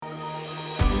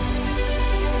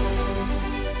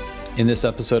In this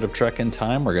episode of Trek in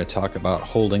Time, we're going to talk about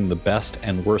holding the best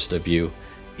and worst of you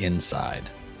inside.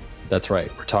 That's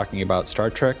right, we're talking about Star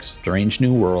Trek Strange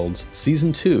New Worlds,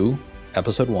 Season 2,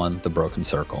 Episode 1, The Broken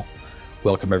Circle.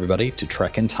 Welcome everybody to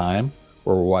Trek in Time,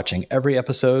 where we're watching every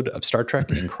episode of Star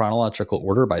Trek in chronological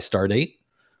order by star date.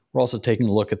 We're also taking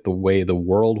a look at the way the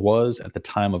world was at the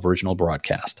time of original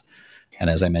broadcast. And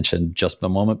as I mentioned just a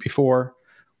moment before,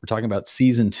 we're talking about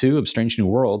Season 2 of Strange New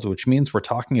Worlds, which means we're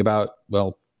talking about,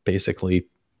 well, basically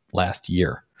last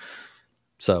year.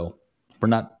 So we're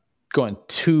not going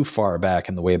too far back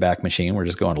in the Wayback Machine. We're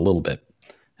just going a little bit.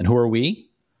 And who are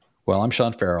we? Well, I'm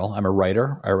Sean Farrell. I'm a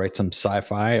writer. I write some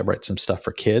sci-fi. I write some stuff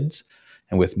for kids.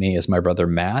 And with me is my brother,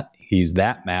 Matt. He's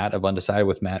that Matt of Undecided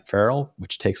with Matt Farrell,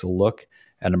 which takes a look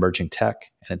at emerging tech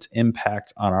and its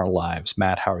impact on our lives.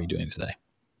 Matt, how are you doing today?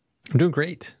 I'm doing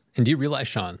great. And do you realize,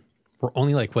 Sean, we're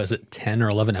only 10 or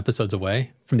 11 episodes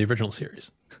away from the original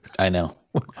series? I know.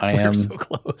 We're so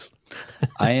close.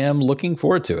 I am looking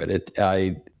forward to it.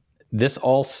 This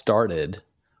all started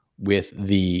with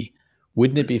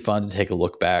wouldn't it be fun to take a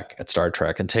look back at Star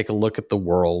Trek and take a look at the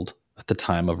world at the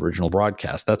time of original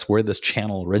broadcast? That's where this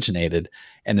channel originated.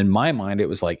 And in my mind, it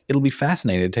was like, it'll be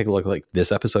fascinating to take a look, like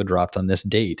this episode dropped on this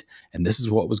date, and this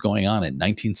is what was going on in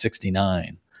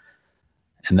 1969.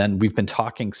 And then we've been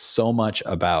talking so much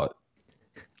about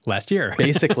last year,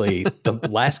 basically the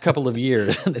last couple of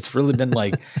years. It's really been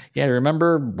like, yeah,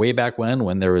 remember way back when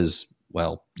there was,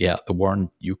 the war in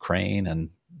Ukraine,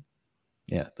 and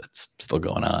yeah, that's still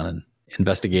going on, and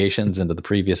investigations into the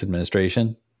previous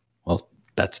administration. Well,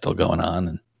 that's still going on,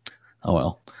 and oh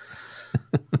well.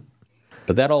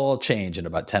 But that'll all change in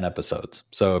about 10 episodes.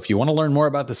 So if you want to learn more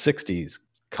about the 60s,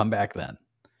 come back then.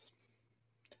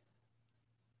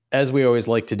 As we always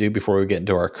like to do before we get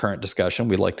into our current discussion,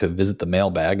 we'd like to visit the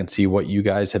mailbag and see what you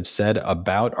guys have said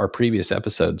about our previous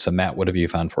episode. So Matt, what have you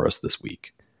found for us this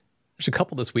week? There's a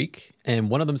couple this week, and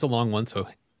one of them is a long one, so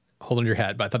hold on to your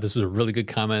hat. But I thought this was a really good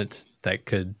comment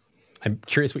I'm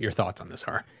curious what your thoughts on this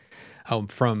are.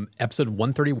 From episode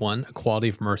 131, Equality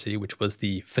of Mercy, which was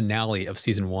the finale of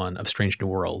season 1 of Strange New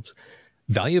Worlds,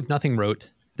 Value of Nothing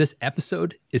wrote, "This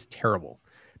episode is terrible.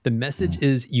 The message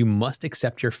is you must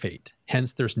accept your fate.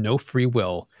 Hence, there's no free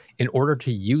will. In order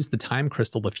to use the time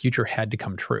crystal, the future had to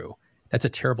come true. That's a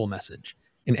terrible message.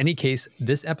 In any case,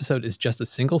 this episode is just a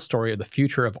single story of the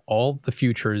future of all the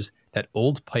futures that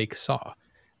old Pike saw.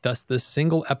 Thus, this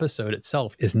single episode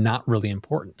itself is not really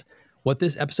important. What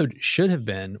this episode should have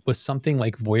been was something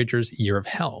like Voyager's Year of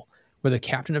Hell, where the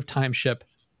captain of time ship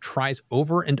tries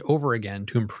over and over again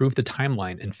to improve the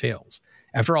timeline and fails.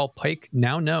 After all, Pike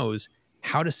now knows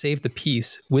how to save the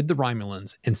peace with the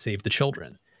Romulans and save the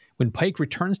children. When Pike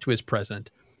returns to his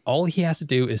present, all he has to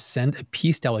do is send a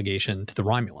peace delegation to the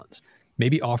Romulans,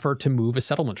 maybe offer to move a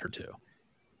settlement or two.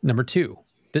 Number 2,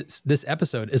 this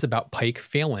episode is about Pike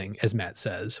failing, as Matt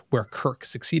says, where Kirk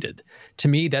succeeded. To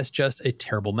me, that's just a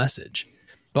terrible message,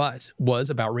 but was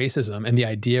about racism and the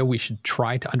idea we should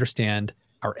try to understand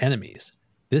our enemies.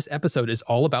 This episode is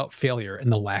all about failure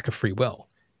and the lack of free will.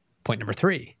 Point number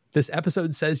 3, this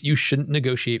episode says you shouldn't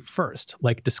negotiate first,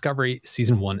 like Discovery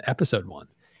Season 1, Episode 1.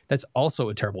 That's also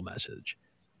a terrible message.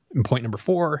 And point number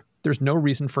 4, there's no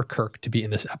reason for Kirk to be in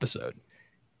this episode.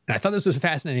 And I thought this was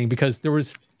fascinating because there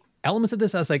was elements of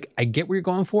this I was like, I get what you're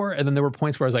going for. And then there were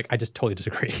points where I was like, I just totally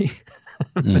disagree.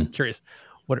 I'm curious,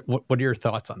 what are your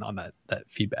thoughts on that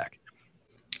feedback?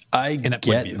 I get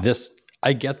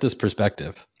this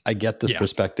perspective.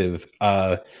 Perspective.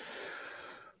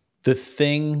 The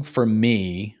thing for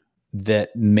me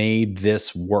that made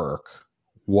this work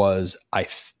was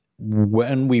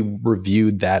when we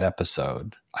reviewed that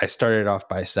episode, I started off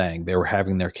by saying they were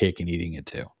having their cake and eating it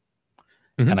too.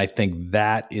 Mm-hmm. And I think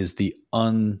that is the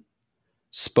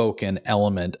unspoken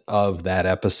element of that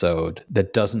episode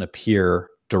that doesn't appear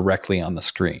directly on the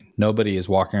screen. Nobody is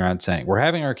walking around saying, we're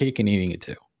having our cake and eating it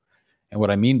too. And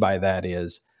what I mean by that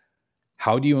is,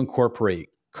 how do you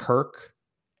incorporate Kirk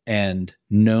and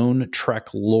known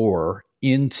Trek lore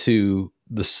into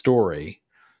the story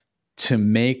to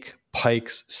make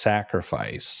Pike's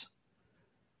sacrifice?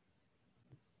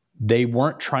 They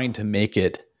weren't trying to make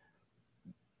it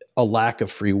a lack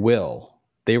of free will.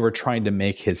 They were trying to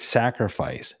make his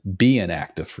sacrifice be an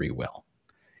act of free will.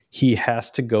 He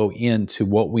has to go into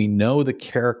what we know the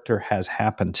character has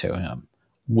happened to him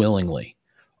willingly.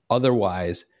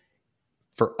 Otherwise,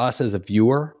 for us as a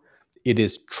viewer, it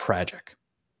is tragic.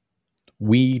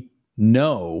 We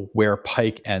know where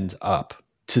Pike ends up.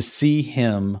 To see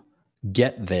him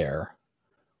get there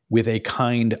with a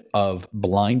kind of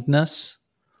blindness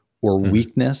or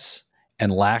weakness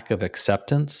and lack of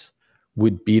acceptance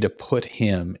would be to put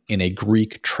him in a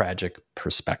Greek tragic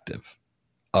perspective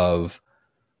of,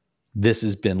 this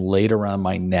has been laid around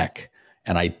my neck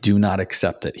and I do not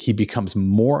accept it. He becomes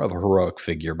more of a heroic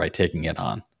figure by taking it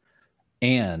on.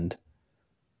 And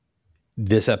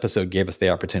this episode gave us the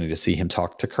opportunity to see him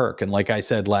talk to Kirk. And like I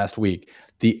said last week,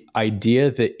 the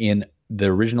idea that in the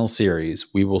original series,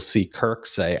 we will see Kirk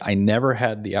say, I never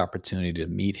had the opportunity to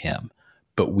meet him,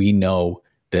 but we know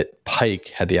that Pike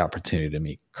had the opportunity to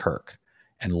meet Kirk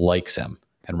and likes him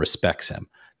and respects him.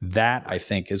 That, I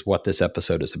think, is what this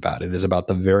episode is about. It is about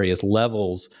the various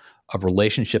levels of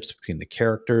relationships between the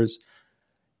characters.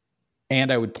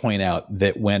 And I would point out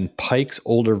that when Pike's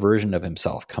older version of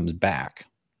himself comes back,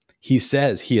 he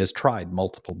says he has tried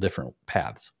multiple different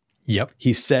paths. Yep.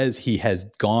 He says he has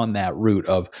gone that route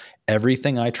of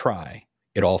everything I try,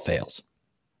 it all fails.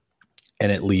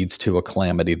 And it leads to a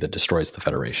calamity that destroys the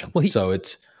Federation. Well, he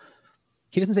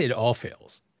doesn't say it all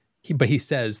fails. But he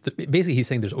says that basically he's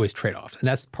saying there's always trade-offs. And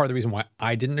that's part of the reason why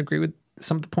I didn't agree with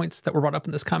some of the points that were brought up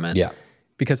in this comment. Yeah.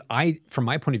 Because from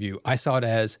my point of view, I saw it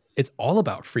as it's all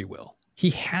about free will. He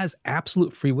has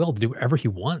absolute free will to do whatever he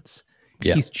wants.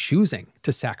 Yeah. He's choosing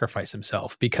to sacrifice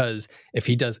himself because if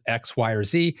he does X, Y, or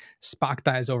Z, Spock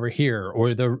dies over here,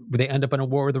 or they end up in a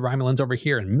war with the Romulans over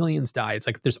here and millions die. It's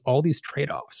like there's all these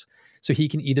trade-offs. So he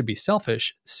can either be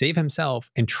selfish, save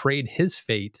himself, and trade his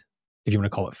fate, if you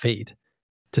want to call it fate,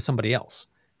 to somebody else.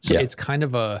 So it's kind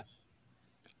of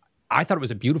I thought it was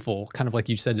a beautiful, kind of like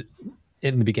you said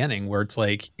in the beginning, where it's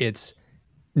like, it's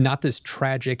not this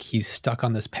tragic, he's stuck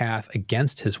on this path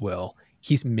against his will.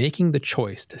 He's making the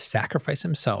choice to sacrifice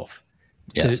himself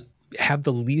to have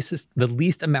the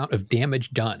least amount of damage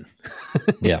done.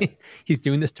 Yeah. He's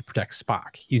doing this to protect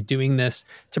Spock. He's doing this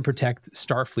to protect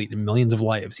Starfleet and millions of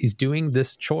lives. He's doing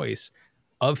this choice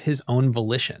of his own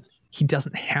volition. He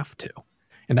doesn't have to.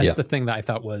 And that's the thing that I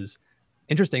thought was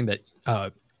interesting, that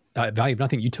Value of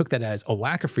Nothing, you took that as a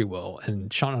lack of free will,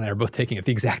 and Sean and I are both taking it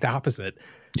the exact opposite.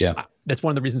 Yeah. That's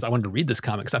one of the reasons I wanted to read this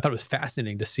comic, because I thought it was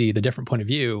fascinating to see the different point of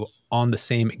view on the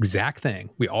same exact thing.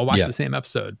 We all watched the same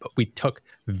episode, but we took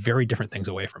very different things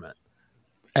away from it.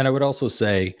 And I would also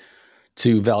say,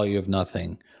 to Value of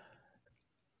Nothing,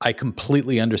 I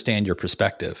completely understand your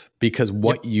perspective, because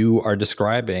what you are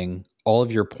describing, all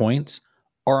of your points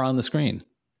are on the screen.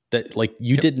 That, like,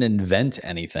 you didn't invent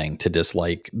anything to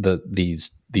dislike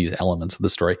these elements of the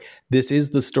story. This is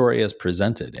the story as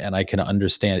presented, and I can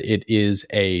understand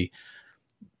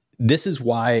this is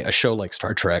why a show like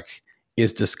Star Trek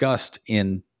is discussed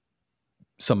in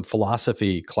some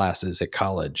philosophy classes at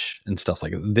college and stuff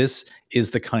like that. This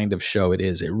is the kind of show it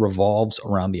is. It revolves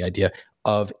around the idea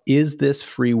of, is this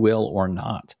free will or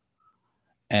not?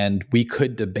 And we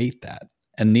could debate that,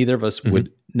 and neither of us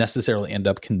would necessarily end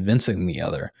up convincing the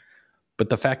other. But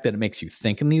the fact that it makes you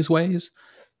think in these ways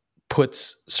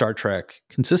puts Star Trek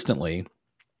consistently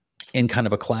in kind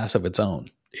of a class of its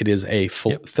own. It is a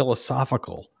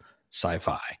philosophical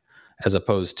sci-fi, as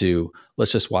opposed to,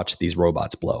 let's just watch these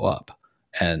robots blow up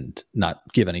and not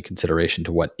give any consideration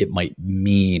to what it might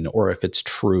mean, or if it's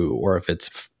true, or if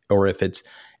it's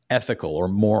ethical or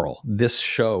moral. This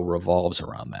show revolves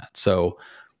around that. So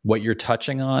what you're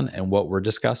touching on and what we're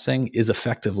discussing is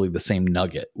effectively the same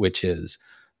nugget, which is,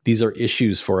 these are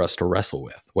issues for us to wrestle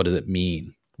with. What does it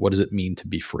mean? What does it mean to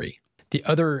be free? The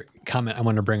other comment I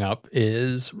want to bring up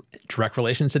is direct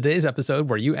relation to today's episode,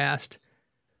 where you asked,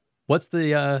 what's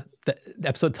the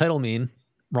episode title mean?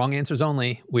 Wrong answers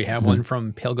only. We have one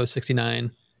from Pale Ghost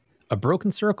 69. A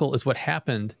broken circle is what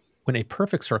happened when a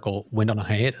perfect circle went on a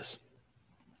hiatus.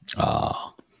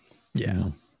 Ah. Yeah.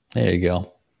 There you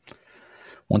go.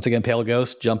 Once again, Pale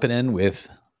Ghost jumping in with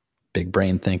big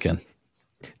brain thinking.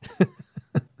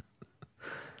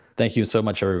 Thank you so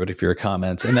much, everybody, for your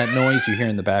comments. And that noise you hear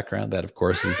in the background, that, of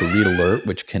course, is the read alert,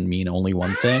 which can mean only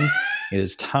one thing. It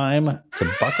is time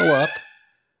to buckle up,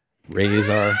 raise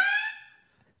our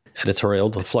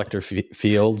editorial deflector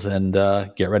fields, and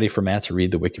get ready for Matt to read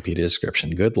the Wikipedia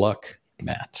description. Good luck,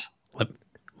 Matt. Let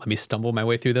me stumble my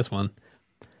way through this one.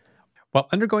 While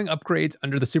undergoing upgrades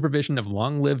under the supervision of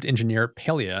long-lived engineer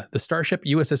Pelia, the starship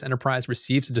USS Enterprise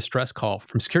receives a distress call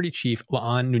from Security Chief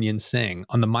La'an Noonien Singh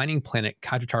on the mining planet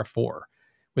Kajitar 4,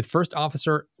 with First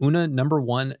Officer Una Number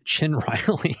 1 Chin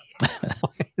Riley.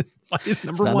 Why is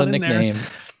number it's not one a in nickname, there?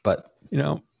 But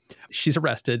she's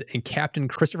arrested, and Captain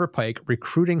Christopher Pike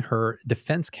recruiting her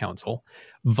defense counsel.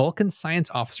 Vulcan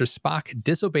science officer Spock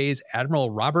disobeys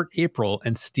Admiral Robert April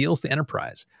and steals the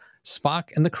Enterprise. Spock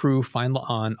and the crew find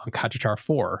La'an on Kajitar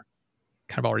 4.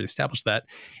 Kind of already established that.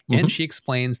 And she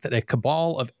explains that a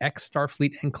cabal of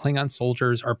ex-Starfleet and Klingon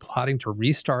soldiers are plotting to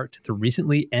restart the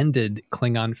recently ended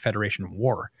Klingon Federation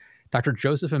War. Dr.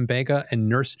 Joseph Mbenga and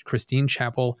Nurse Christine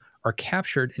Chapel are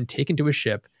captured and taken to a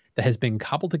ship that has been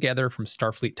cobbled together from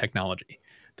Starfleet technology.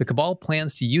 The Cabal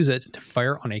plans to use it to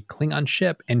fire on a Klingon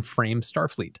ship and frame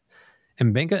Starfleet.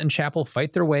 Mbenga and Chapel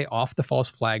fight their way off the false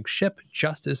flag ship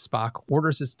just as Spock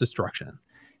orders its destruction,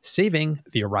 saving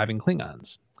the arriving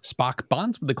Klingons. Spock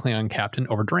bonds with the Klingon captain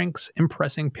over drinks,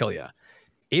 impressing Pilia.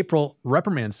 April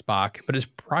reprimands Spock, but is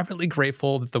privately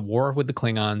grateful that the war with the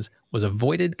Klingons was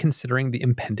avoided considering the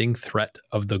impending threat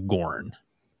of the Gorn.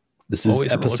 This is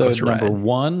Always a episode rollercoaster number ride.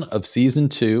 1 of season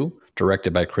 2,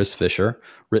 directed by Chris Fisher,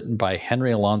 written by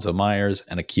Henry Alonzo Myers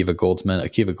and Akiva Goldsman.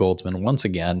 Akiva Goldsman, once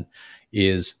again,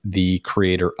 is the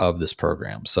creator of this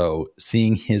program. So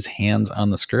seeing his hands on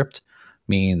the script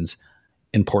means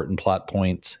important plot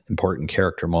points, important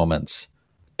character moments.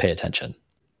 Pay attention.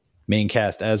 Main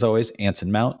cast, as always,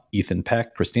 Anson Mount, Ethan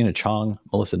Peck, Christina Chong,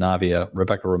 Melissa Navia,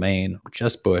 Rebecca Romaine,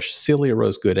 Jess Bush, Celia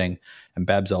Rose Gooding, and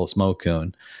Babs Ellis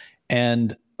Mokoon.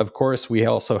 And of course, we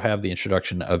also have the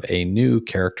introduction of a new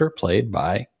character played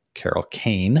by Carol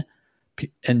Kane,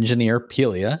 engineer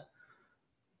Pelia.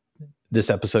 This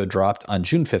episode dropped on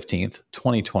June 15th,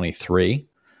 2023.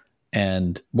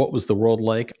 And what was the world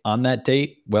like on that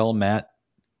date? Well, Matt,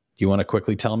 do you want to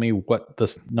quickly tell me what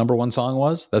the number 1 song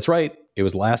was? That's right. It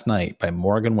was Last Night by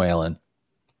Morgan Wallen.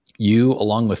 You,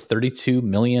 along with 32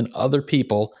 million other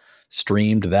people,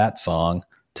 streamed that song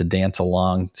to dance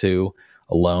along to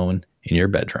alone in your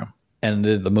bedroom. And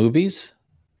the movies?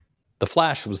 The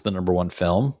Flash was the number 1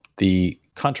 film. The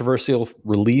controversial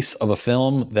release of a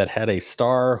film that had a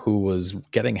star who was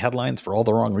getting headlines for all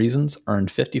the wrong reasons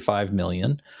earned 55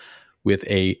 million, with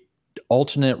a a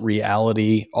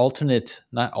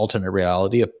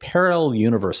parallel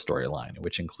universe storyline,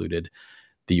 which included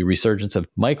the resurgence of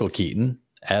Michael Keaton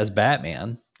as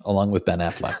Batman, along with Ben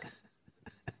Affleck.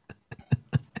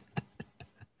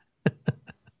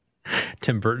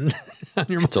 Tim Burton on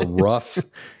your It's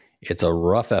a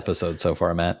rough episode so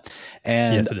far, Matt.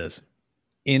 And yes, it is.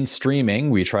 In streaming,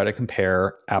 we try to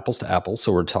compare apples to apples.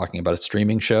 So we're talking about a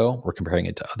streaming show. We're comparing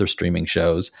it to other streaming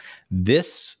shows.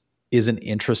 This is an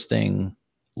interesting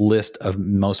list of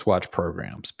most watched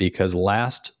programs because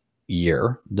last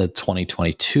year, the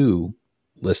 2022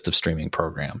 list of streaming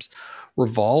programs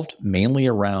revolved mainly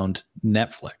around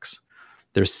Netflix.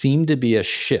 There seemed to be a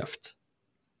shift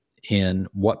in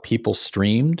what people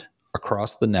streamed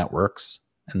across the networks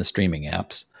and the streaming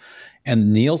apps.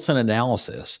 And Nielsen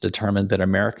analysis determined that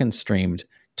Americans streamed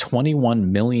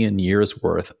 21 million years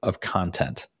worth of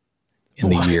content in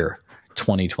the year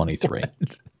 2023.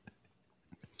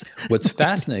 What's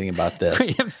fascinating about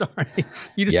this? I'm sorry.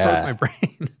 You just broke my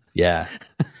brain. Yeah.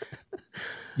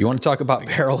 You want to talk about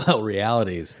parallel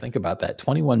realities? Think about that.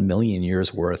 21 million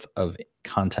years worth of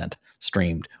content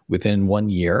streamed within 1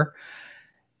 year.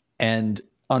 And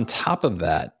on top of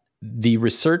that, the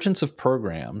resurgence of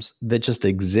programs that just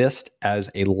exist as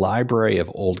a library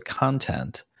of old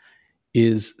content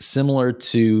is similar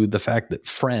to the fact that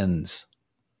Friends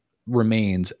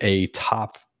remains a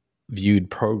top viewed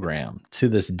program to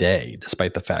this day,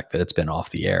 despite the fact that it's been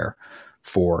off the air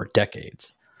for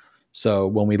decades. So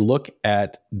when we look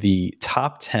at the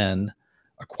top 10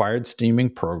 acquired streaming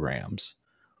programs,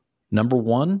 number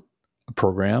 1, a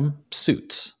program,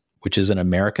 Suits, which is an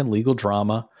American legal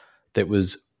drama that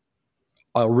was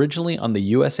originally on the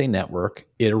USA Network.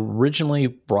 It originally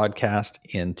broadcast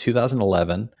in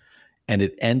 2011 and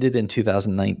it ended in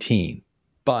 2019.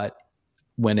 But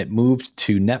when it moved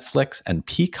to Netflix and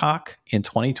Peacock in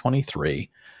 2023,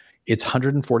 its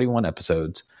 141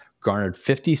 episodes garnered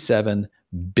 57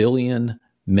 billion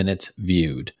minutes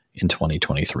viewed in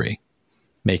 2023,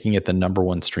 making it the number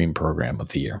 1 stream program of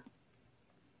the year.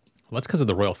 Well, that's because of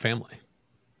the royal family.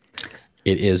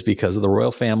 It is because of the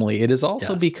royal family. It is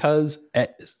also because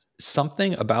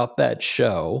something about that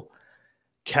show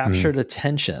captured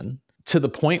attention to the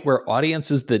point where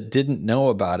audiences that didn't know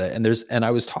about it, and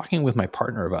I was talking with my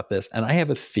partner about this, and I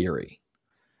have a theory.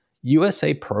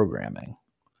 USA programming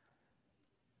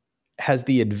has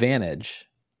the advantage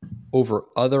over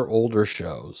other older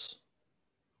shows.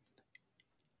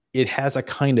 It has a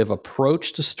kind of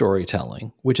approach to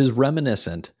storytelling, which is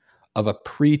reminiscent of a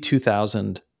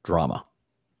pre-2000 drama.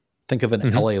 Think of an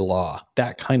LA Law,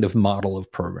 that kind of model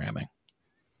of programming.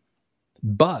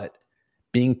 But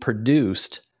being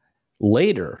produced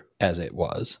later as it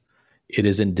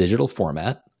is in digital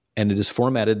format, and it is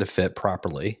formatted to fit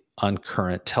properly on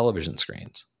current television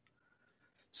screens.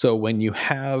 So when you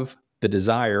have the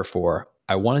desire for,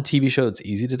 I want a TV show that's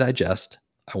easy to digest,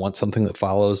 I want something that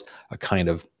follows a kind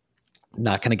of,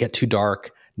 not going to get too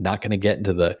dark, not going to get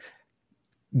into the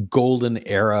golden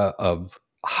era of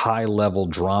high level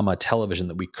drama television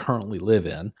that we currently live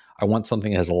in. I want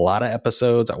something that has a lot of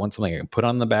episodes. I want something I can put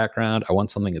on in the background. I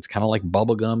want something that's kind of like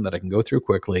bubblegum that I can go through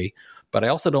quickly, but I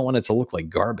also don't want it to look like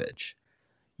garbage.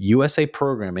 USA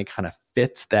Programming kind of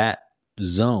fits that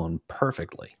zone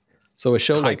perfectly. So a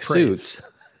show like Suits,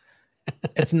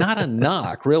 it's not a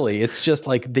knock, really. It's just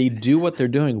like they do what they're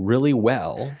doing really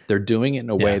well. They're doing it in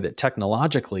a way that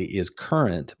technologically is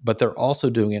current, but they're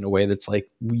also doing it in a way that's like,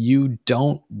 you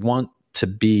don't want to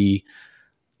be,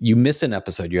 you miss an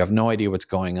episode, you have no idea what's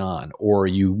going on, or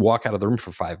you walk out of the room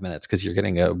for 5 minutes because you're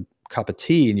getting a cup of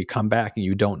tea and you come back and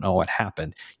you don't know what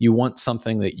happened. You want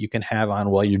something that you can have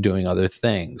on while you're doing other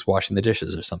things, washing the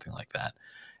dishes or something like that.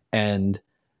 And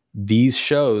these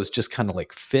shows just kind of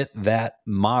like fit that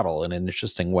model in an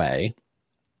interesting way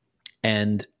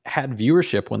and had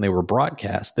viewership when they were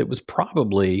broadcast that was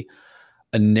probably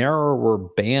a narrower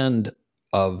band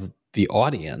of the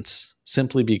audience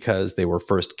simply because they were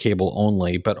first cable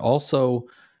only, but also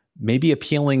maybe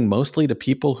appealing mostly to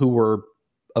people who were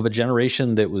of a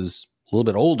generation that was a little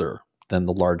bit older than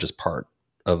the largest part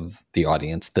of the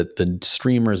audience that the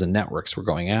streamers and networks were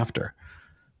going after.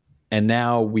 And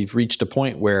now we've reached a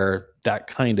point where that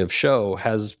kind of show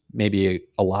has maybe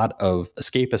a lot of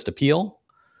escapist appeal,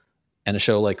 and a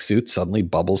show like Suits suddenly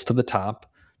bubbles to the top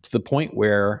to the point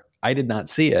where I did not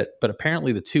see it, but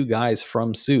apparently the two guys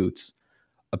from Suits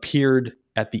appeared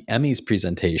at the Emmys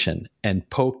presentation and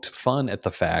poked fun at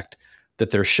the fact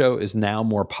that their show is now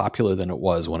more popular than it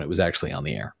was when it was actually on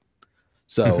the air.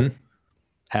 So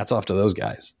hats off to those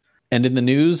guys. And in the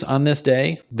news on this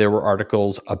day, there were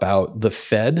articles about the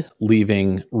Fed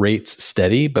leaving rates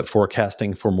steady, but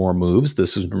forecasting for more moves.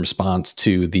 This is in response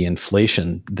to the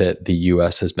inflation that the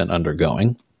U.S. has been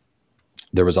undergoing.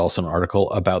 There was also an article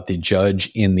about the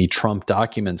judge in the Trump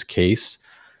documents case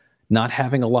not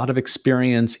having a lot of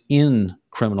experience in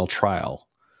criminal trial.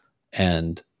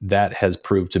 And that has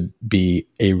proved to be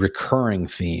a recurring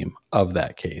theme of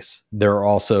that case. There are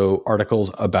also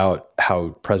articles about how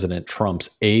President Trump's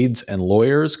aides and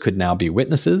lawyers could now be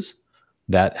witnesses.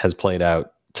 That has played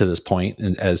out to this point,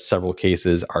 and as several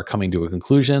cases are coming to a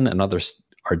conclusion and others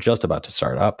are just about to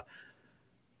start up.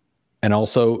 And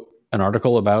also an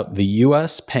article about the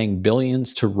U.S. paying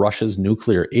billions to Russia's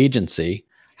nuclear agency,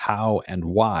 how and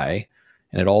why.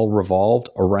 And it all revolved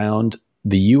around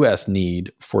the U.S.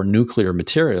 need for nuclear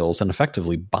materials and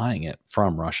effectively buying it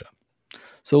from Russia.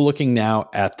 So looking now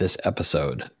at this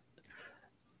episode,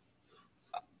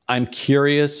 I'm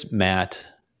curious, Matt,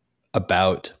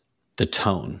 about the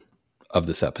tone of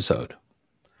this episode.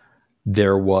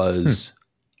 There was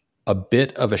a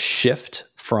bit of a shift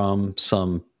from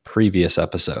some previous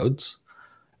episodes,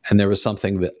 and there was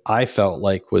something that I felt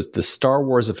like was the Star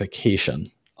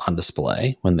Warsification on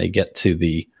display when they get to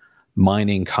the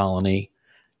mining colony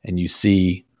and you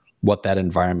see what that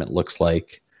environment looks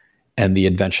like and the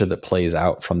adventure that plays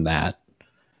out from that.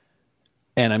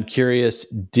 And I'm curious,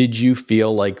 did you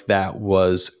feel like that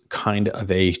was kind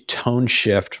of a tone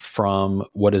shift from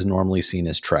what is normally seen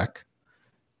as Trek?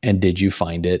 And did you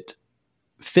find it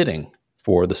fitting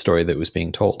for the story that was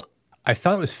being told? I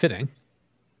thought it was fitting.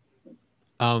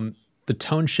 The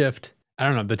tone shift, I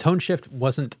don't know, the tone shift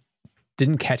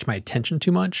didn't catch my attention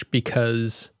too much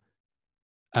because,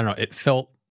 I don't know,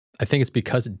 I think it's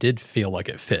because it did feel like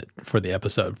it fit for the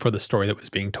episode, for the story that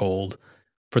was being told,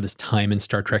 for this time in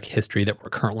Star Trek history that we're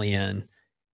currently in.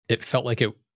 It felt like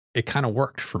it kind of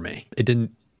worked for me. It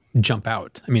didn't jump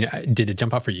out. I mean, did it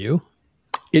jump out for you?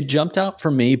 It jumped out for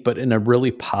me, but in a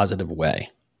really positive way,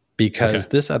 because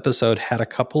this episode had a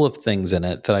couple of things in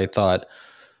it that I thought,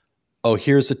 oh,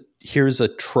 here's a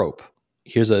trope.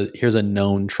 Here's a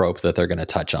known trope that they're going to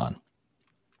touch on.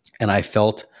 And I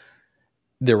felt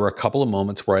there were a couple of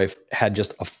moments where I had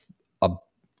just a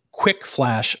quick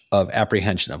flash of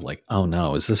apprehension of like, oh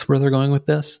no, is this where they're going with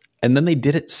this? And then they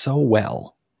did it so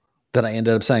well that I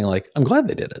ended up saying like, I'm glad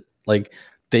they did it. Like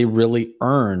they really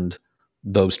earned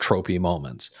those tropey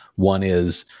moments. One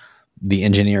is the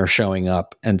engineer showing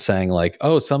up and saying like,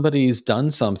 oh, somebody's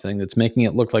done something that's making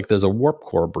it look like there's a warp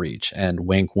core breach, and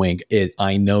wink, wink,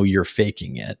 I know you're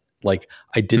faking it. Like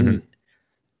I didn't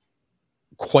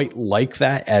quite like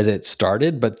that as it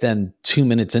started, but then 2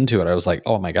 minutes into it, I was like,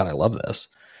 oh my God, I love this.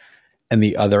 And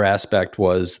the other aspect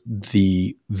was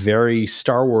the very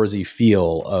Star Wars-y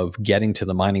feel of getting to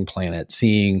the mining planet,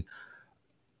 seeing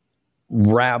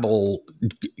rabble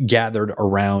gathered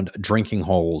around drinking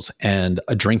holes and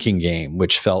a drinking game,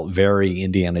 which felt very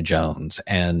Indiana Jones,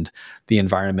 and the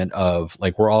environment of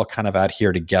like, we're all kind of out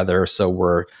here together. So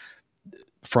we're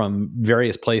from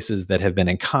various places that have been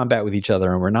in combat with each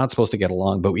other and we're not supposed to get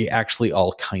along, but we actually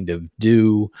all kind of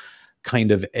do.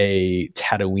 kind of a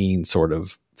Tatooine sort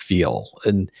of feel.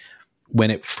 And when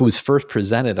it was first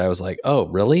presented, I was like, oh,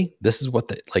 really? This is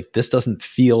what this doesn't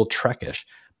feel Trekkish.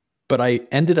 But I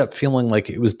ended up feeling like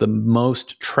it was the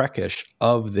most Trekkish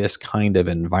of this kind of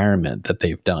environment that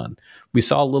they've done. We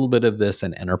saw a little bit of this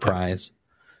in Enterprise,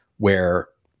 where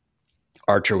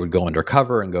Archer would go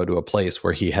undercover and go to a place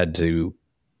where he had to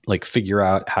figure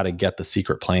out how to get the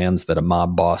secret plans that a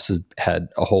mob boss had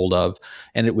a hold of.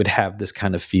 And it would have this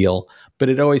kind of feel, but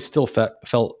it always still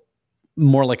felt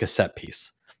more like a set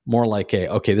piece. More like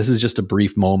okay, this is just a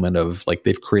brief moment of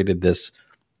they've created this,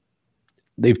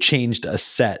 they've changed a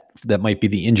set that might be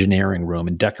the engineering room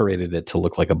and decorated it to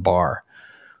look like a bar.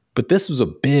 But this was a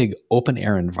big open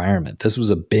air environment. This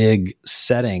was a big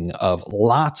setting of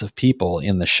lots of people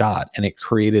in the shot, and it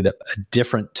created a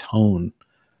different tone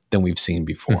than we've seen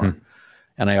before. Mm-hmm.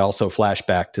 And I also flash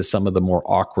back to some of the more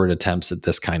awkward attempts at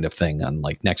this kind of thing on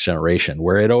Next Generation,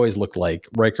 where it always looked like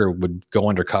Riker would go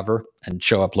undercover and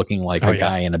show up looking like a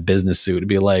guy in a business suit and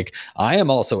be like, I am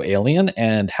also alien,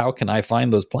 and how can I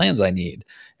find those plans I need?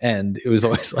 And it was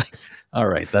always like, all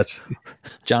right, that's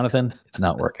Jonathan, it's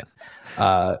not working.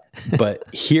 But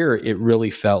here it really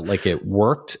felt like it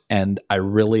worked, and I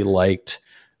really liked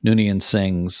Noonien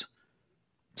Singh's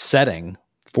setting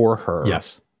for her.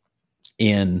 Yes.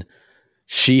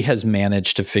 She has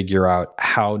managed to figure out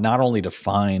how not only to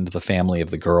find the family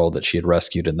of the girl that she had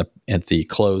rescued at the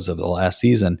close of the last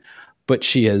season, but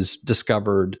she has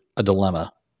discovered a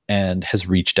dilemma and has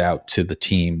reached out to the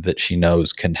team that she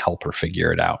knows can help her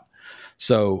figure it out.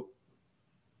 So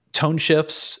tone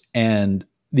shifts and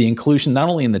the inclusion, not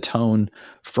only in the tone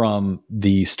from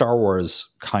the Star Wars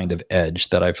kind of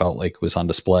edge that I felt like was on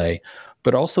display,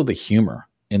 but also the humor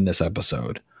in this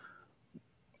episode.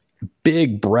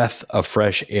 Big breath of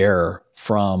fresh air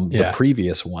from the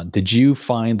previous one. Did you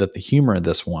find that the humor in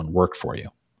this one worked for you?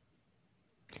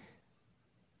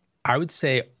 I would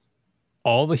say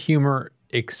all the humor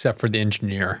except for the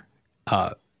engineer,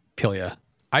 Pelia.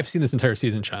 I've seen this entire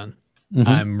season, Sean. Mm-hmm.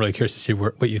 I'm really curious to see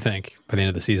what you think by the end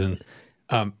of the season.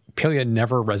 Pelia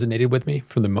never resonated with me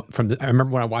from the. I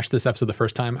remember when I watched this episode the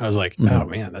first time, I was like, oh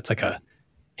man, that's like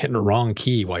hitting a wrong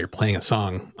key while you're playing a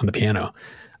song on the piano.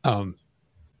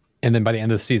 And then by the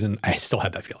end of the season, I still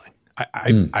had that feeling.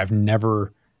 I've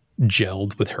never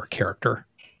gelled with her character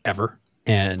ever.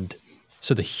 And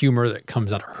so the humor that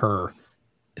comes out of her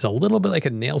is a little bit like a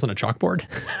nails on a chalkboard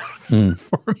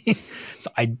for me.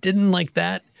 So I didn't like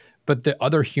that. But the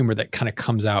other humor that kind of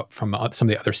comes out from some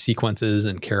of the other sequences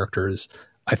and characters,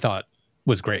 I thought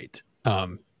was great.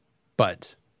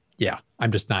 But yeah,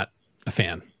 I'm just not a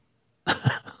fan.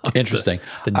 Interesting.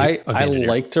 I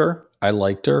liked her.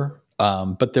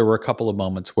 But there were a couple of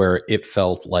moments where it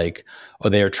felt like,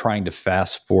 they are trying to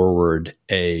fast forward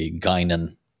a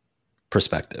Guinan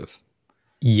perspective.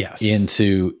 Yes.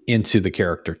 Into the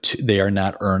character. They are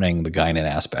not earning the Guinan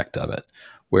aspect of it.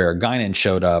 Where Guinan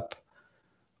showed up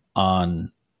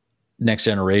on Next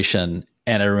Generation,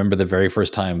 and I remember the very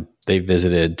first time they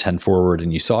visited 10 Forward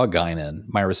and you saw Guinan,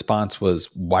 my response was,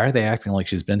 why are they acting like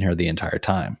she's been here the entire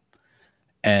time?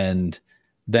 And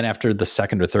then after the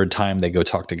second or third time they go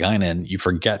talk to Guinan, you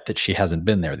forget that she hasn't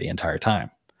been there the entire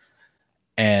time.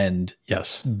 And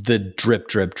yes, the drip,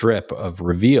 drip, drip of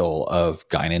reveal of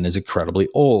Guinan is incredibly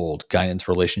old. Guinan's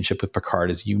relationship with Picard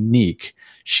is unique.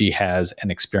 She has an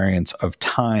experience of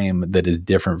time that is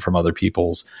different from other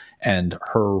people's. And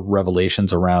her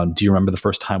revelations around, do you remember the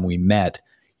first time we met?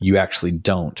 You actually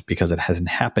don't, because it hasn't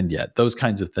happened yet. Those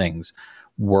kinds of things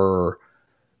were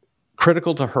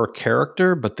critical to her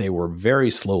character, but they were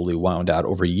very slowly wound out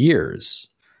over years.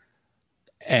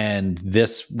 And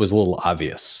this was a little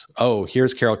obvious. Oh,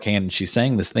 here's Carol Kane. And she's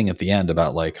saying this thing at the end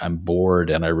about I'm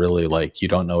bored and I really you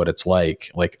don't know what it's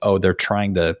like. They're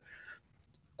trying to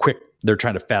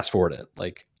fast forward it.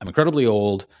 I'm incredibly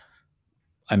old.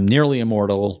 I'm nearly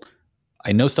immortal.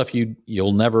 I know stuff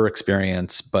you'll never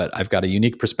experience, but I've got a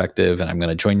unique perspective and I'm going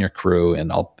to join your crew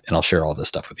and I'll share all this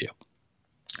stuff with you.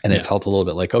 And it felt a little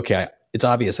bit like, okay, it's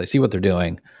obvious. I see what they're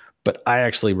doing, but I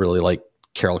actually really like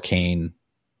Carol Kane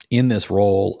in this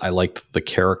role. I liked the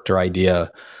character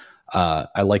idea.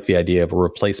 I like the idea of a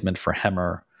replacement for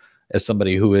Hemmer as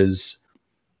somebody who is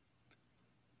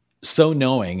so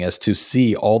knowing as to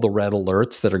see all the red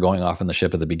alerts that are going off in the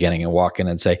ship at the beginning and walk in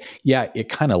and say, yeah, it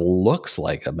kind of looks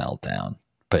like a meltdown,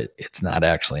 but it's not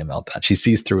actually a meltdown. She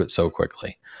sees through it so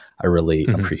quickly. I really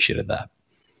appreciated that.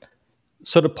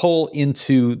 So to pull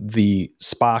into the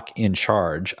Spock in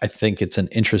charge, I think it's an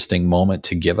interesting moment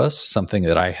to give us something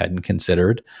that I hadn't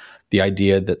considered. The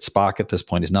idea that Spock at this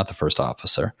point is not the first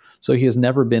officer. So he has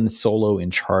never been solo in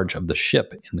charge of the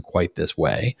ship in quite this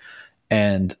way.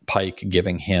 and Pike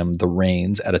giving him the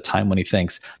reins at a time when he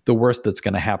thinks the worst that's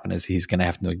going to happen is he's going to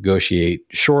have to negotiate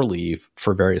shore leave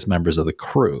for various members of the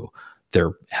crew.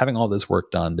 They're having all this work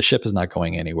done. The ship is not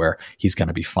going anywhere. He's going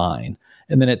to be fine.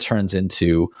 And then it turns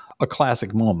into a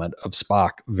classic moment of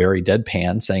Spock, very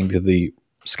deadpan, saying to the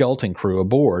skeleton crew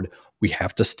aboard, we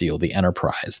have to steal the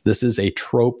Enterprise. This is a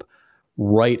trope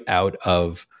right out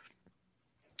of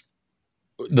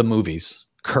the movies.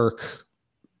 Kirk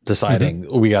deciding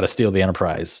we got to steal the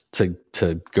Enterprise to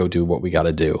go do what we got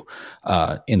to do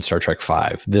in Star Trek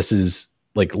V. This is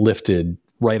like lifted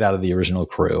right out of the original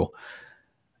crew.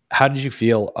 How did you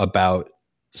feel about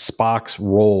Spock's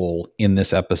role in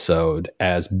this episode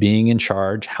as being in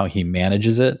charge, how he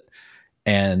manages it,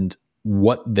 and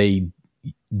what they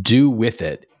do with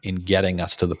it in getting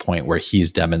us to the point where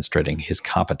he's demonstrating his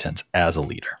competence as a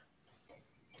leader?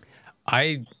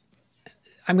 I'm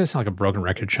going to sound like a broken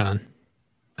record, Sean.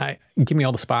 Give me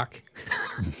all the Spock.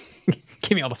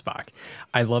 Give me all the Spock.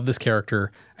 I love this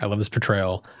character. I love this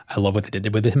portrayal. I love what they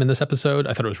did with him in this episode.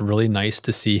 I thought it was really nice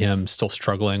to see him still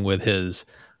struggling with his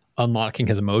unlocking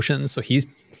his emotions. So he's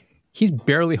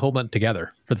barely holding it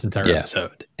together for this entire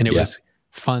episode. And it was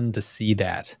fun to see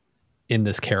that in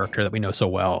this character that we know so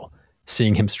well,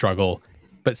 seeing him struggle,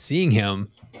 but seeing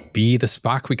him be the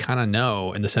Spock we kind of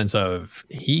know in the sense of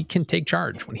he can take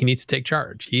charge when he needs to take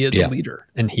charge. He is a leader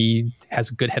and he has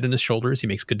a good head on his shoulders. He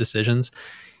makes good decisions.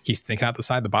 He's thinking out the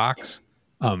side of the box,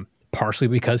 partially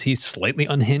because he's slightly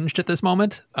unhinged at this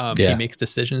moment. He makes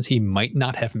decisions he might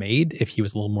not have made if he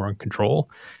was a little more in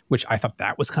control, which I thought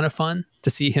that was kind of fun to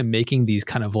see him making these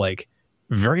kind of like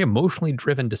very emotionally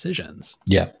driven decisions.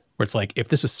 Yeah. Where it's like, if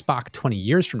this was Spock 20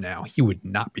 years from now, he would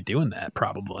not be doing that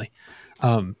probably.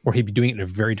 Or he'd be doing it in a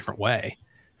very different way.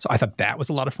 So I thought that was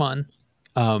a lot of fun.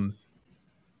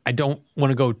 I don't want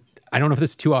to go, I don't know if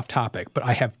this is too off topic, but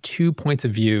I have 2 points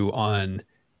of view on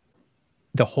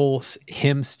the whole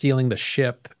him stealing the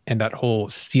ship and that whole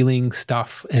stealing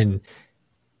stuff and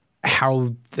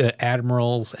how the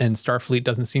admirals and Starfleet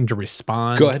doesn't seem to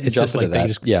respond. Go ahead and jump into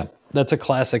that. That's a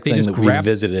classic thing that we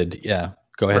visited. Yeah.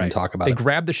 Go ahead and talk about it. They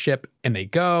grab the ship and they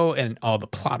go and all the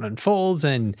plot unfolds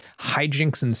and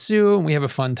hijinks ensue. And we have a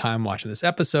fun time watching this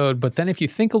episode. But then if you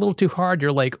think a little too hard,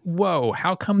 you're like, whoa,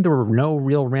 how come there were no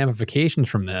real ramifications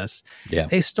from this? Yeah.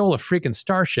 They stole a freaking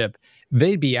starship.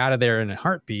 They'd be out of there in a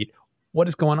heartbeat. What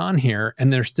is going on here?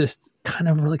 And there's this kind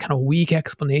of weak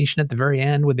explanation at the very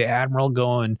end with the Admiral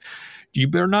going, you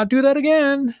better not do that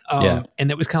again. And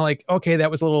it was kind of like, okay,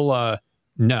 that was a little,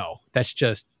 no, that's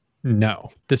just, no,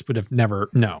 this would have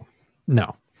never, no.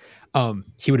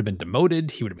 He would have been demoted.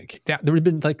 He would have been kicked out. There would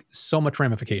have been like so much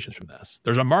ramifications from this.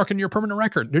 There's a mark in your permanent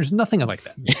record. There's nothing like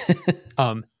that.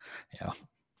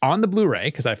 On the Blu-ray,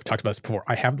 because I've talked about this before,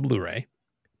 I have the Blu-ray.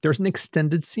 There's an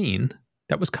extended scene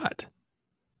that was cut.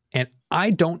 And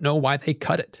I don't know why they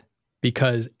cut it,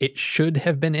 because it should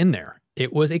have been in there.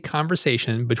 It was a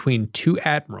conversation between two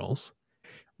admirals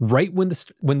right when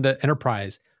the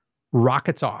Enterprise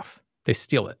rockets off. They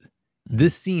steal it.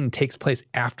 This scene takes place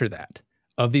after that,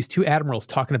 of these two admirals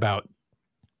talking about,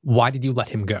 why did you let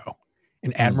him go?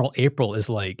 And Admiral April is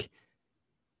like,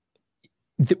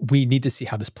 we need to see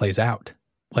how this plays out.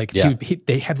 Like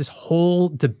they have this whole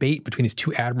debate between these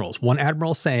two admirals. One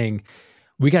admiral saying,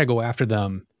 we got to go after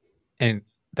them. And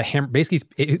the hammer basically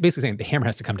saying the hammer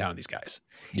has to come down on these guys.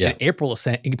 Yeah. And April is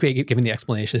saying, giving the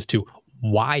explanation as to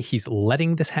why he's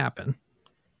letting this happen,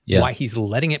 why he's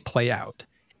letting it play out,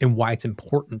 and why it's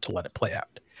important to let it play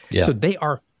out. Yeah. So they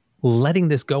are letting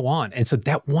this go on. And so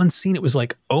that one scene, it was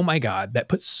like, oh my God, that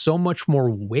puts so much more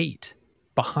weight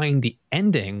behind the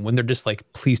ending when they're just like,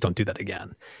 please don't do that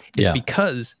again. It's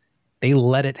because they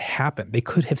let it happen. They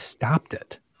could have stopped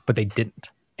it, but they didn't.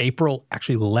 April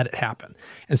actually let it happen.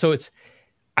 And so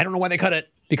I don't know why they cut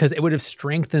it, because it would have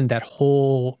strengthened that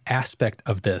whole aspect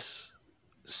of this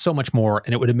so much more.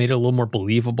 And it would have made it a little more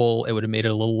believable. It would have made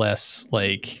it a little less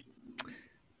like,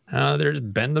 there's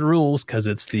bend the rules because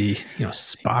it's the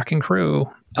Spock and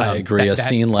crew. I agree. A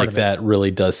scene like that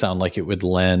really does sound like it would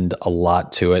lend a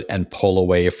lot to it and pull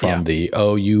away from you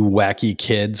wacky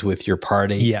kids with your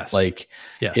party. Yes. Like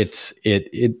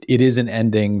it is an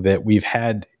ending that we've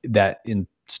had that in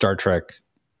Star Trek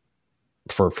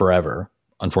for forever.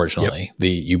 Unfortunately,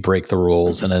 you break the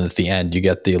rules, and then at the end you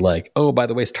get the like, oh, by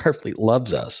the way, Starfleet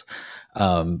loves us,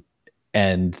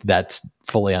 and that's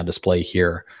fully on display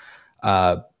here.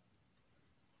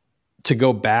 To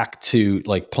go back to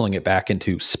like pulling it back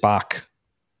into Spock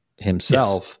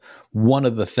himself, one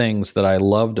of the things that I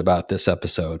loved about this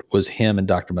episode was him and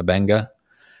Dr. M'Benga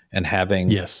and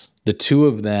having Yes. the two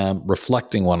of them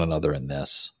reflecting one another in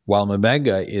this, while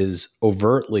M'Benga is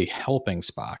overtly helping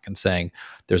Spock and saying,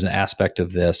 there's an aspect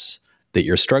of this that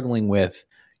you're struggling with,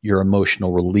 your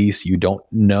emotional release, you don't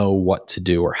know what to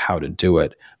do or how to do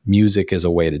it. Music is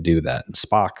a way to do that. And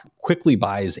Spock quickly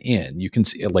buys in. You can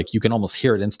see, like, you can almost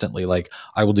hear it instantly, like,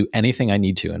 I will do anything I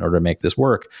need to in order to make this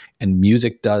work. And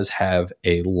music does have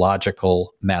a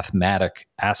logical, mathematic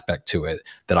aspect to it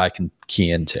that I can key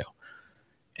into.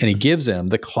 And he gives him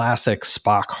the classic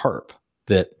Spock harp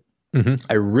that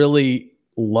I really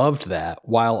loved that,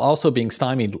 while also being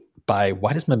stymied by,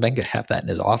 why does M'Benga have that in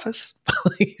his office?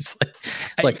 He's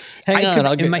like, hang on,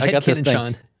 I got this thing.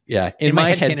 Sean, Yeah, in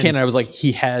my head canon, I was like,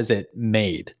 he has it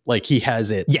made. Like, he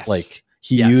has it. Yes. Like,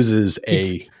 he uses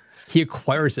he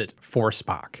acquires it for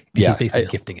Spock. And he's basically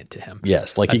gifting it to him.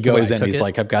 Yes, like, he goes in, he's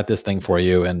like, I've got this thing for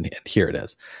you, and here it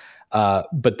is.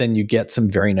 But then you get some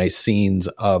very nice scenes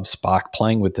of Spock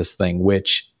playing with this thing,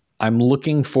 which I'm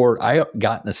looking for. I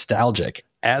got nostalgic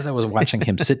as I was watching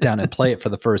him sit down and play it for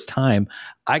the first time.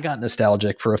 I got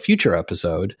nostalgic for a future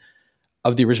episode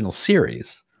of the original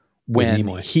series when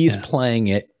he's playing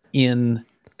it in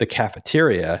the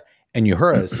cafeteria and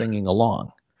Uhura is singing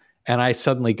along. And I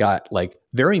suddenly got, like,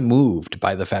 very moved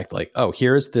by the fact, like, oh,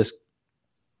 here's this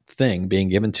thing being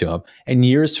given to him. And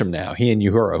years from now, he and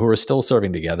Uhura, who are still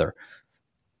serving together,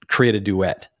 create a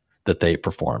duet that they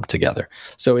perform together.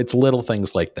 So it's little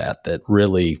things like that that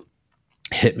really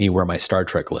hit me where my Star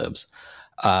Trek lives.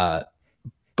 But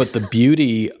the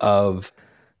beauty of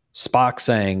Spock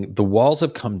saying, the walls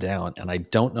have come down and I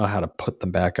don't know how to put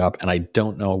them back up, and I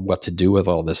don't know what to do with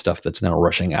all this stuff that's now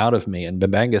rushing out of me. And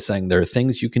M'Benga saying, there are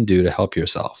things you can do to help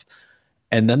yourself.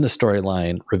 And then the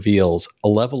storyline reveals a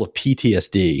level of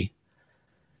PTSD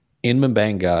in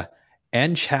M'Benga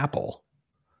and Chapel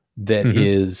that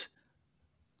is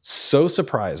so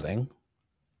surprising,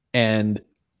 and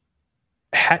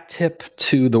hat tip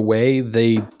to the way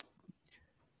they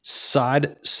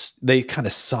kind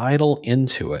of sidle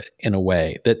into it in a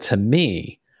way that, to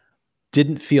me,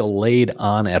 didn't feel laid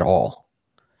on at all.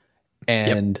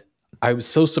 And I was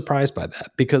so surprised by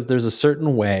that, because there's a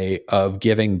certain way of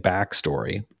giving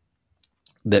backstory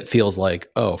that feels like,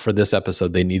 oh, for this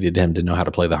episode, they needed him to know how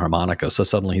to play the harmonica. So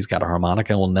suddenly he's got a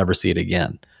harmonica and we'll never see it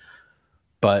again.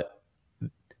 But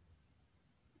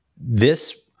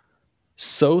this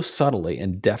so subtly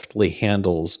and deftly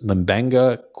handles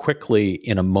M'Benga quickly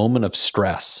in a moment of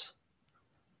stress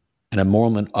and a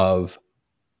moment of,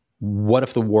 what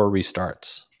if the war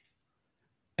restarts?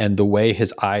 And the way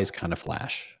his eyes kind of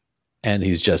flash. And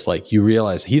he's just like, you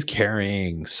realize he's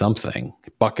carrying something,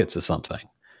 buckets of something.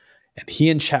 And he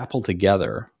and Chapel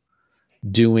together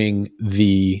doing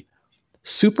the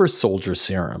super soldier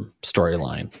serum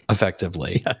storyline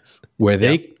effectively, where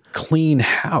they clean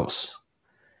house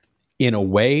in a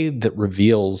way that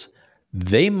reveals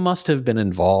they must have been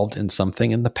involved in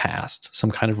something in the past, some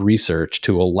kind of research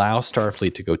to allow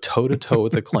Starfleet to go toe to toe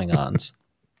with the Klingons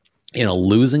in a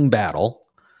losing battle,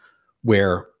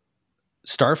 where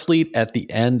Starfleet at the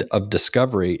end of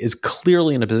Discovery is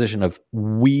clearly in a position of,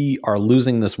 we are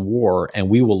losing this war and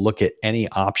we will look at any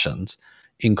options,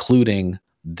 including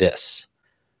this.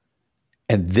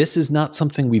 And this is not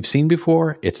something we've seen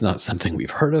before. It's not something we've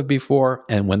heard of before.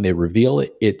 And when they reveal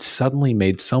it, it suddenly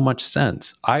made so much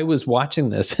sense. I was watching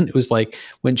this and it was like,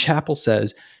 when Chapel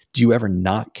says, do you ever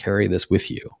not carry this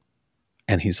with you?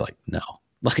 And he's like, no.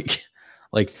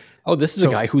 Like, oh, this is a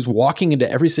guy who's walking into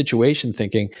every situation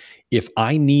thinking, if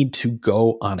I need to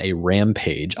go on a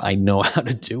rampage, I know how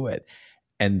to do it.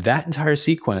 And that entire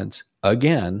sequence,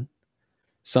 again,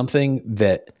 something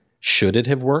that, should it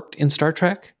have worked in Star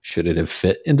Trek? Should it have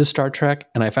fit into Star Trek?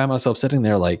 And I found myself sitting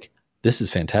there like, this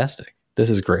is fantastic. This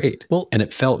is great. Well, and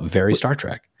it felt very Star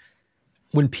Trek.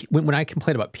 When I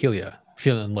complain about Pelia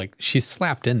feeling like she's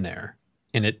slapped in there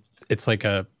and it's like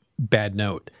a bad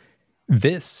note,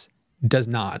 this does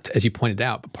not, as you pointed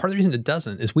out. But part of the reason it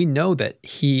doesn't is we know that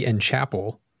he and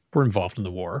Chapel were involved in the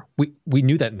war. We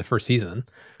knew that in the first season.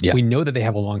 Yeah. We know that they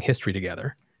have a long history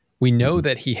together. We know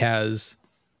that he has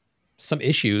some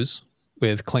issues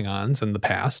with Klingons in the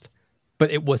past, but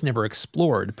it was never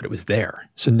explored, but it was there.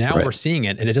 So now we're seeing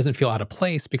it, and it doesn't feel out of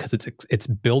place because it's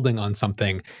building on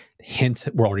something hints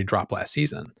were already dropped last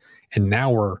season. And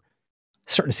now we're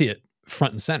starting to see it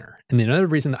front and center. And the other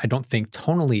reason that I don't think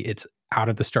tonally it's out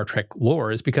of the Star Trek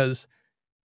lore is because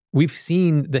we've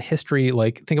seen the history,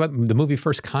 like, think about the movie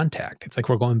First Contact. It's like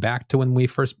we're going back to when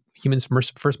humans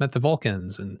first met the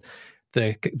Vulcans and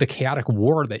the chaotic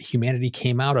war that humanity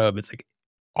came out of. It's like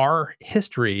our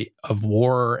history of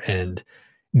war and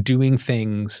doing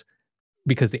things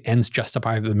because the ends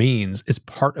justify the means is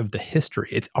part of the history.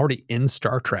 It's already in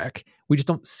Star Trek. We just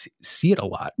don't see it a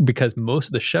lot because most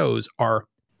of the shows are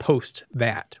post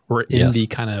that. We're in the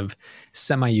kind of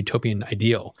semi-utopian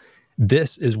ideal.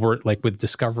 This is where, like with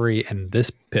Discovery and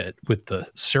this bit with the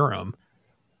serum,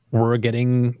 we're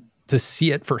getting to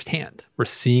see it firsthand. We're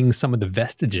seeing some of the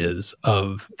vestiges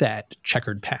of that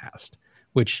checkered past,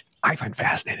 which I find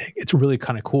fascinating. It's really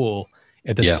kind of cool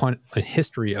at this point in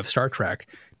history of Star Trek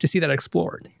to see that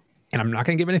explored. And I'm not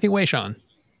going to give anything away, Sean,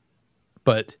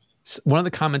 but one of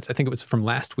the comments, I think it was from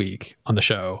last week on the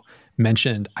show,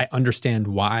 mentioned, I understand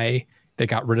why they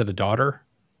got rid of the daughter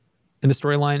in the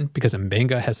storyline because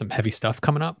M'Benga has some heavy stuff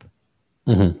coming up.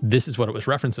 This is what it was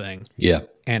referencing. Yeah.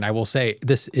 And I will say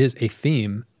this is a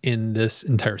theme in this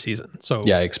entire season. So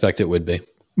yeah, I expect it would be.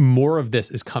 More of this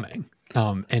is coming.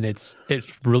 And it's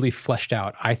really fleshed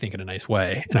out, I think, in a nice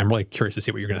way. And I'm really curious to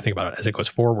see what you're going to think about it as it goes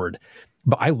forward.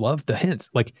 But I love the hints.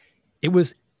 Like, it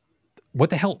was, what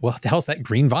the hell is that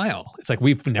green vial? It's like,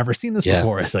 we've never seen this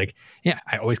before. It's like, yeah,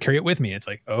 I always carry it with me. It's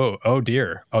like, oh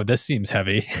dear. Oh, this seems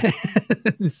heavy.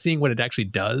 Seeing what it actually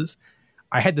does.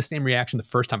 I had the same reaction the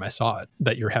first time I saw it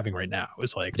that you're having right now. It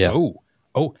was like,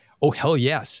 oh, hell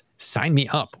yes. Sign me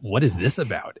up. What is this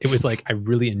about? It was like, I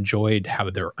really enjoyed how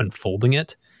they're unfolding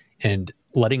it and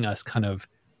letting us kind of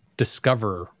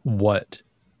discover what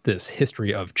this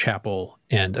history of Chapel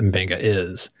and M'Benga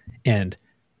is. And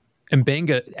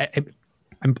M'Benga,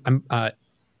 I'm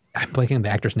blanking on the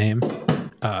actor's name.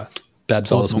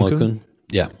 Babs Olasmokun.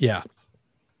 Yeah. Yeah.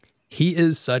 He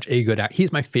is such a good actor.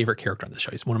 He's my favorite character on the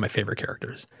show. He's one of my favorite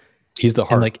characters. He's the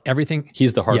heart. And like everything.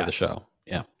 He's the heart of the show.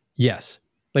 Yeah. Yes.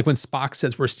 Like when Spock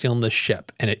says we're stealing this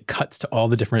ship and it cuts to all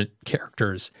the different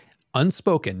characters,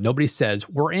 unspoken, nobody says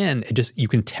we're in. It just, you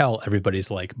can tell everybody's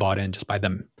like bought in just by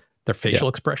their facial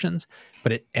expressions,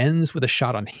 but it ends with a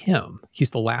shot on him.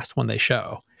 He's the last one they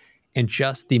show. And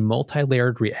just the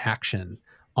multi-layered reaction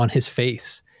on his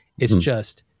face is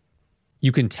just,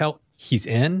 you can tell he's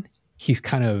in. He's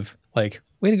kind of like,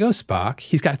 way to go, Spock.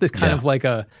 He's got this kind of like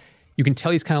you can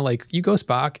tell he's kind of like, you go,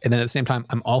 Spock. And then at the same time,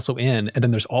 I'm also in. And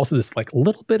then there's also this like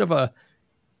little bit of a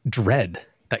dread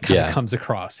that kind of comes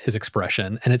across his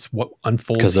expression. And it's what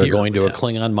unfolds because they're going to a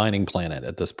Klingon mining planet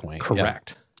at this point.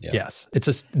 Correct. Yeah. Yes. It's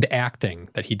just the acting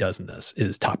that he does in this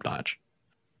is top notch.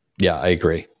 Yeah, I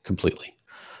agree completely.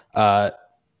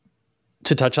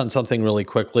 To touch on something really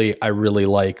quickly, I really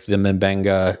like the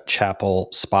M'Benga Chapel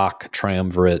Spock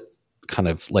triumvirate kind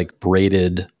of like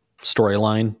braided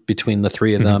storyline between the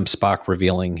three of them. Spock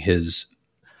revealing his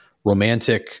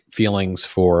romantic feelings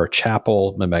for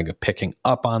Chapel, M'Benga picking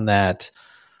up on that,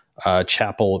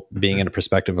 Chapel being in a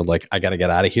perspective of like, I got to get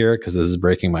out of here because this is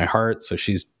breaking my heart. So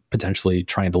she's potentially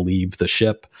trying to leave the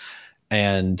ship,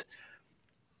 and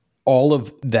all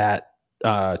of that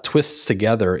twists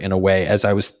together in a way, as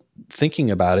I was thinking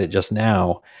about it just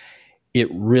now, it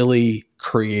really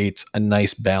creates a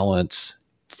nice balance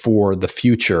for the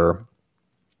future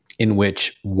in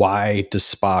which, why does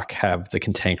Spock have the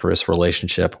cantankerous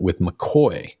relationship with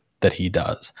McCoy that he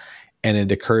does? And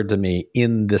it occurred to me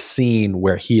in the scene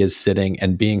where he is sitting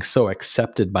and being so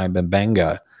accepted by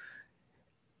M'Benga,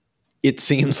 it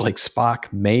seems like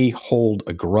Spock may hold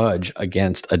a grudge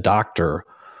against a doctor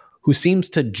who seems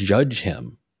to judge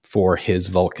him for his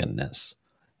Vulcanness,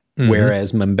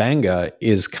 whereas M'Benga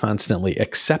is constantly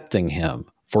accepting him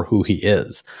for who he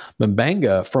is.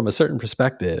 M'Benga, from a certain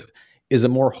perspective, is a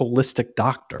more holistic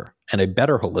doctor and a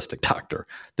better holistic doctor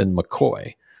than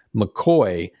McCoy.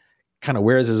 McCoy kind of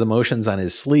wears his emotions on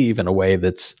his sleeve in a way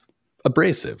that's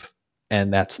abrasive.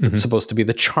 And that's supposed to be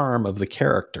the charm of the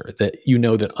character, that you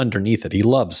know that underneath it, he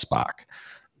loves Spock.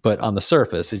 But on the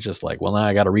surface, it's just like, well, now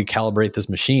I got to recalibrate this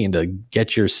machine to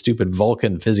get your stupid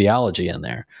Vulcan physiology in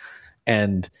there.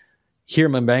 And here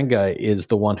M'Benga is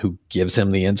the one who gives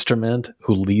him the instrument,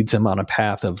 who leads him on a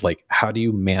path of like, how do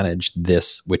you manage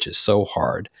this, which is so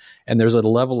hard? And there's a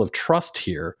level of trust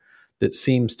here that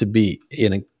seems to be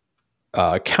in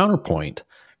a counterpoint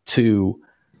to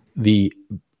the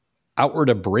outward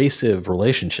abrasive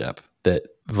relationship that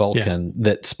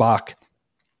that Spock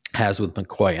has with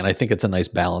McCoy. And I think it's a nice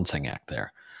balancing act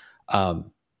there.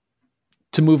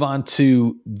 To move on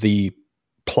to the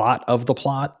plot of the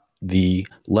plot, the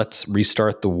let's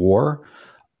restart the war,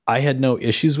 I had no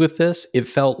issues with this. It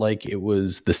felt like it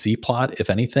was the C plot, if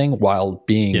anything, while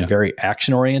being very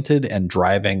action oriented and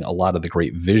driving a lot of the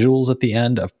great visuals at the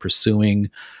end of pursuing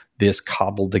this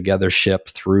cobbled together ship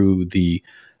through the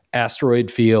asteroid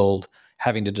field,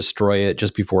 having to destroy it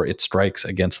just before it strikes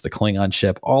against the Klingon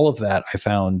ship. All of that I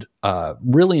found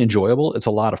really enjoyable. It's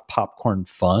a lot of popcorn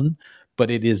fun,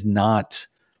 but it is not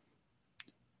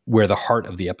where the heart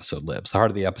of the episode lives. The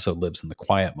heart of the episode lives in the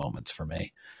quiet moments for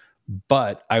me.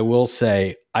 But I will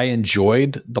say I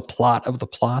enjoyed the plot of the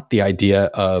plot, the idea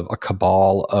of a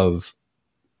cabal of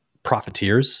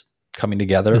profiteers coming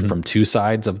together from two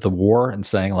sides of the war and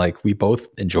saying, like, we both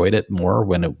enjoyed it more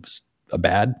when it was a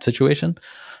bad situation,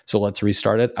 so let's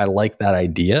restart it. I like that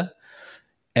idea,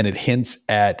 and it hints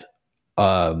at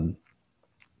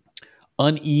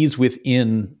unease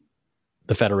within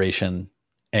the Federation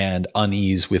and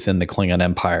unease within the Klingon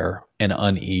Empire and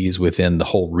unease within the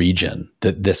whole region,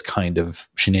 that this kind of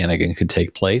shenanigan could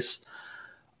take place.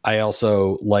 I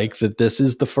also like that this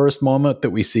is the first moment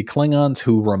that we see Klingons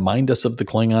who remind us of the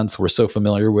Klingons we're so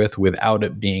familiar with without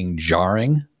it being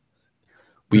jarring.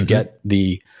 We get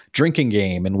the drinking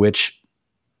game in which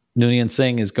Noonien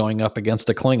Singh is going up against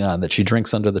a Klingon that she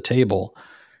drinks under the table.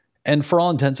 And for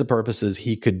all intents and purposes,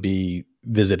 he could be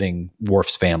visiting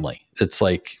Worf's family. It's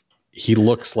like, he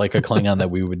looks like a Klingon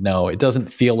that we would know. It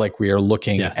doesn't feel like we are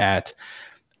looking at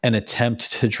an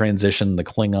attempt to transition the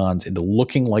Klingons into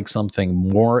looking like something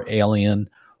more alien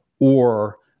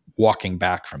or walking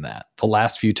back from that. The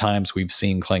last few times we've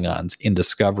seen Klingons in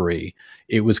Discovery,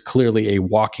 it was clearly a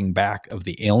walking back of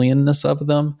the alienness of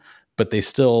them, but they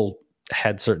still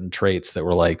had certain traits that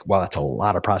were like, wow, that's a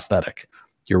lot of prosthetic.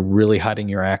 You're really hiding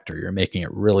your actor. You're making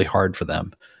it really hard for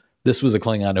them. This was a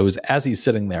Klingon. It was, as he's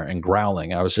sitting there and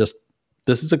growling, I was just,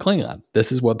 this is a Klingon.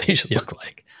 This is what they should look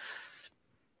like.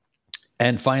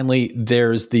 And finally,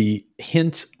 there's the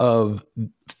hint of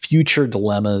future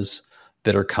dilemmas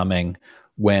that are coming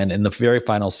when, in the very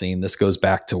final scene, this goes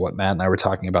back to what Matt and I were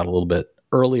talking about a little bit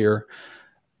earlier.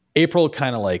 April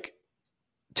kind of like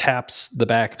taps the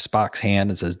back of Spock's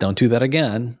hand and says, don't do that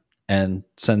again, and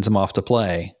sends him off to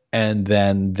play. And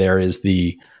then there is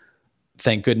the,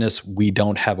 thank goodness we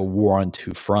don't have a war on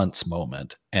two fronts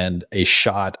moment, and a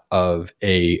shot of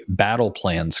a battle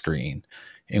plan screen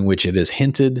in which it is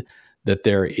hinted that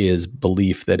there is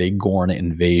belief that a Gorn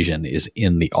invasion is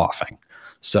in the offing.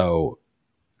 So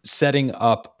setting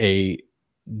up a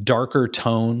darker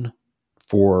tone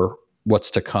for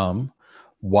what's to come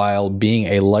while being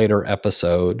a lighter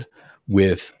episode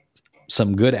with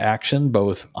some good action,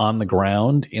 both on the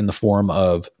ground in the form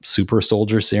of super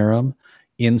soldier serum,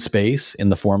 in space in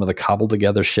the form of the cobbled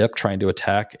together ship trying to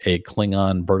attack a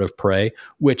Klingon bird of prey,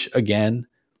 which again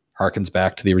harkens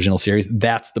back to the original series.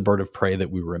 That's the bird of prey that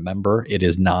we remember. It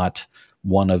is not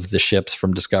one of the ships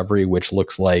from Discovery, which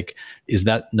looks like, is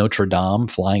that Notre Dame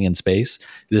flying in space?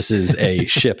 This is a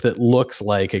ship that looks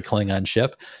like a Klingon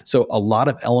ship. So a lot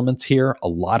of elements here, a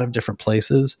lot of different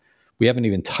places. We haven't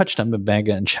even touched on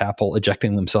M'Benga and Chapel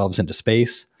ejecting themselves into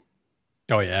space.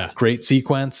 Oh yeah. Great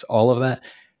sequence, all of that.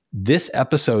 This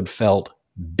episode felt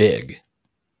big.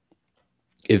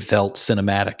 It felt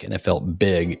cinematic and it felt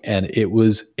big. And it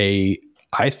was I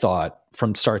thought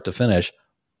from start to finish,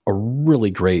 a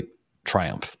really great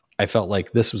triumph. I felt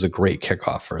like this was a great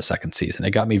kickoff for a second season.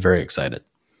 It got me very excited.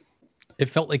 It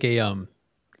felt like a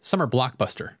summer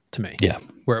blockbuster to me. Yeah.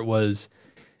 Where it was,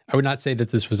 I would not say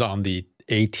that this was on the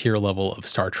A-tier level of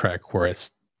Star Trek where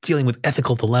it's dealing with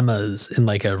ethical dilemmas in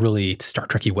like a really Star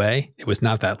Trek-y way. It was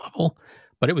not that level,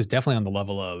 but it was definitely on the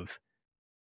level of,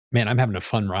 man, I'm having a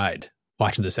fun ride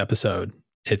watching this episode.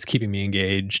 It's keeping me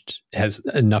engaged. It has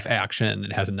enough action.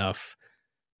 It has enough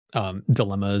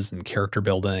dilemmas and character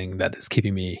building that is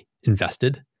keeping me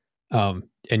invested. And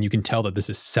you can tell that this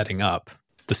is setting up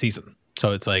the season.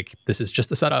 So it's like, this is just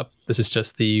the setup. This is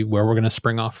just where we're going to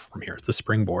spring off from here. It's the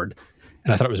springboard.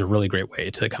 And I thought it was a really great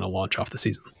way to kind of launch off the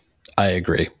season. I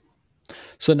agree.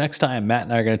 So next time, Matt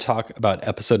and I are going to talk about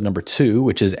episode number 2,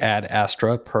 which is Ad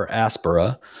Astra per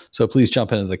Aspera. So please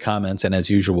jump into the comments and, as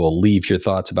usual, leave your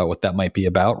thoughts about what that might be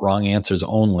about. Wrong answers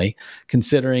only,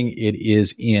 considering it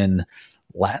is in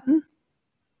Latin,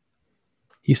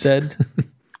 he said.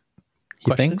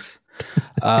 He thinks.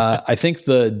 I think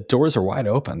the doors are wide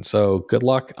open, so good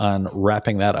luck on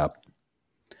wrapping that up.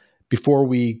 Before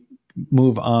we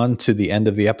move on to the end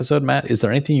of the episode, Matt, is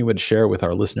there anything you would share with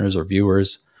our listeners or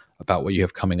viewers about what you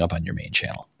have coming up on your main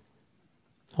channel?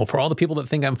 Well, for all the people that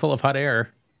think I'm full of hot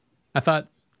air, I thought,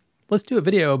 let's do a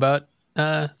video about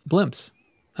blimps.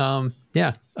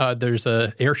 There's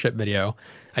a airship video.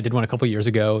 I did one a couple years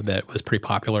ago that was pretty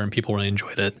popular and people really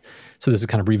enjoyed it. So this is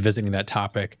kind of revisiting that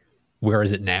topic. Where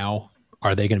is it now?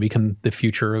 Are they going to become the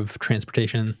future of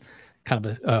transportation? Kind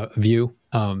of a view.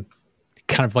 Kind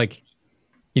of like,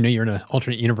 you're in an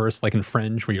alternate universe, like in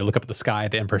Fringe, where you look up at the sky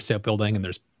at the Empire State Building and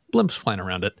there's blimps flying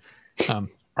around it.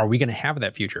 Are we going to have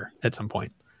that future at some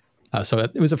point? So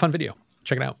it was a fun video.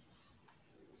 Check it out.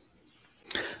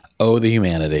 Oh, the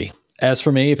humanity. As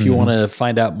for me, if you want to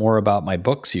find out more about my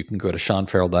books, you can go to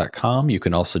seanfarrell.com. You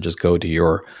can also just go to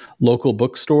your local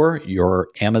bookstore, your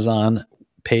Amazon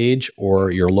page, or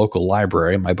your local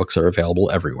library. My books are available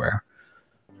everywhere.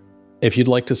 If you'd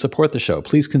like to support the show,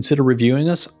 please consider reviewing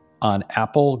us on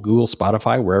Apple, Google,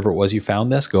 Spotify, wherever it was you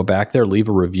found this. Go back there, leave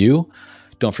a review.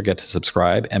 Don't forget to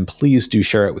subscribe, and please do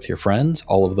share it with your friends.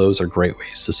 All of those are great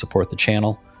ways to support the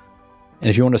channel. And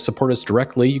if you want to support us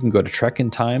directly, you can go to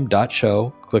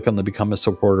trekkintime.show, click on the Become a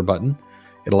Supporter button.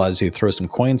 It allows you to throw some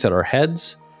coins at our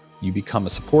heads. You become a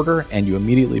supporter, and you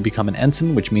immediately become an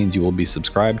ensign, which means you will be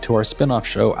subscribed to our spin-off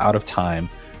show, Out of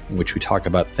Time, in which we talk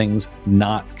about things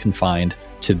not confined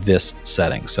to this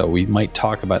setting. So we might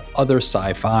talk about other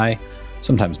sci-fi,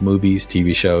 sometimes movies,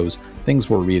 TV shows, things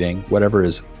we're reading, whatever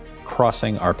is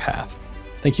crossing our path.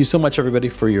 Thank you so much, everybody,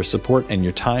 for your support and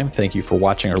your time. Thank you for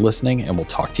watching or listening, and we'll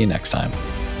talk to you next time.